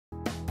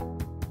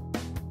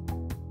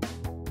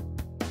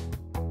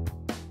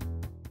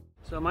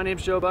So my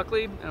name's Joe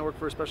Buckley, and I work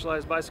for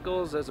Specialized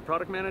Bicycles as a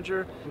product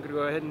manager. I'm going to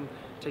go ahead and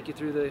take you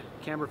through the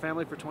Camber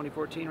family for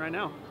 2014 right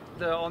now.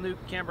 The all-new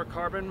Camber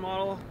Carbon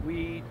model,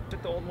 we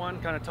took the old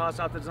one, kind of tossed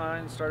out the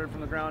design, started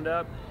from the ground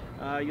up.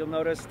 You'll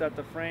notice that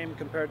the frame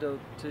compared to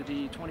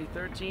the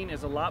 2013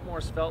 is a lot more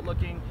svelte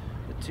looking.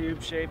 The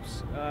tube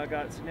shapes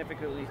got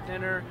significantly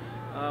thinner.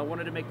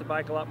 Wanted to make the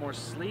bike a lot more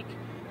sleek.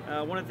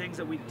 One of the things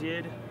that we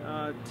did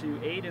to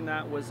aid in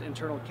that was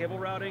internal cable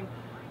routing.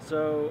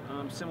 So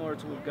similar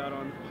to what we've got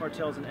on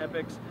hardtails and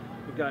epics,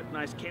 we've got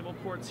nice cable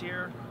ports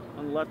here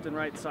on the left and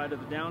right side of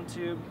the down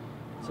tube.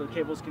 So the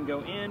cables can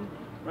go in,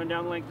 run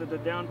down the length of the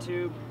down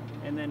tube,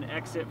 and then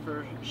exit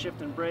for shift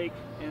and brake,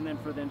 and then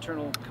for the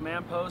internal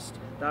command post,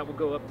 that will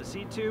go up the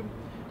seat tube.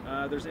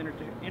 There's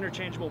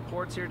interchangeable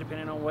ports here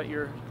depending on what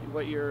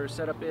your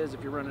setup is,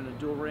 if you're running a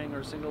dual ring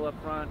or single up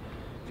front,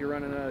 if you're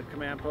running a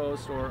command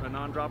post or a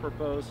non-dropper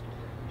post,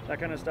 that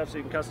kind of stuff, so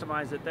you can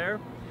customize it there.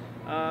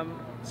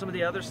 Some of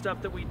the other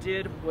stuff that we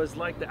did was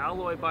like the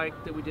alloy bike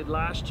that we did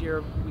last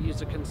year. We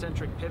used a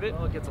concentric pivot.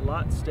 Well, it gets a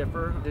lot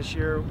stiffer. This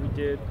year we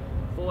did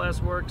full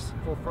S-Works,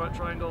 full front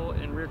triangle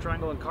and rear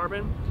triangle in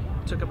carbon.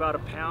 Took about a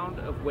pound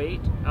of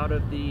weight out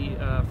of the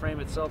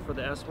frame itself for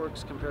the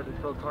S-Works compared to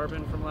Pro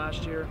Carbon from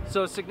last year.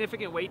 So a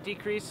significant weight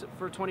decrease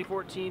for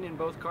 2014 in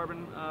both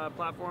carbon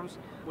platforms.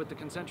 With the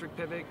concentric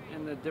pivot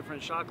and the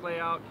different shock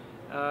layout,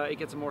 it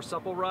gets a more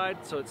supple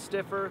ride, so it's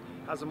stiffer,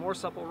 has a more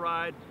supple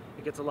ride.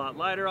 It gets a lot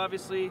lighter,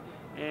 obviously,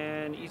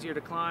 and easier to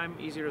climb,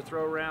 easier to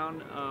throw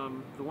around.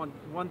 The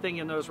one thing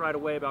you'll notice right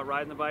away about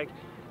riding the bike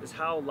is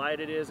how light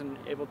it is and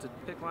able to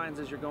pick lines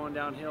as you're going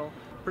downhill.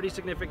 Pretty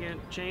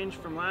significant change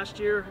from last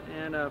year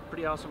and a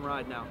pretty awesome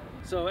ride now.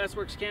 So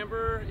S-Works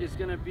Camber is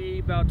going to be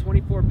about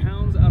 24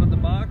 pounds out of the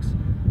box,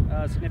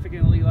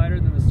 significantly lighter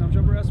than the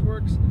Stump-Jumper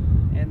S-Works,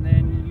 and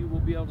then you will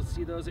be able to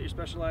see those at your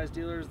Specialized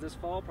dealers this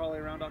fall, probably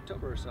around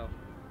October or so.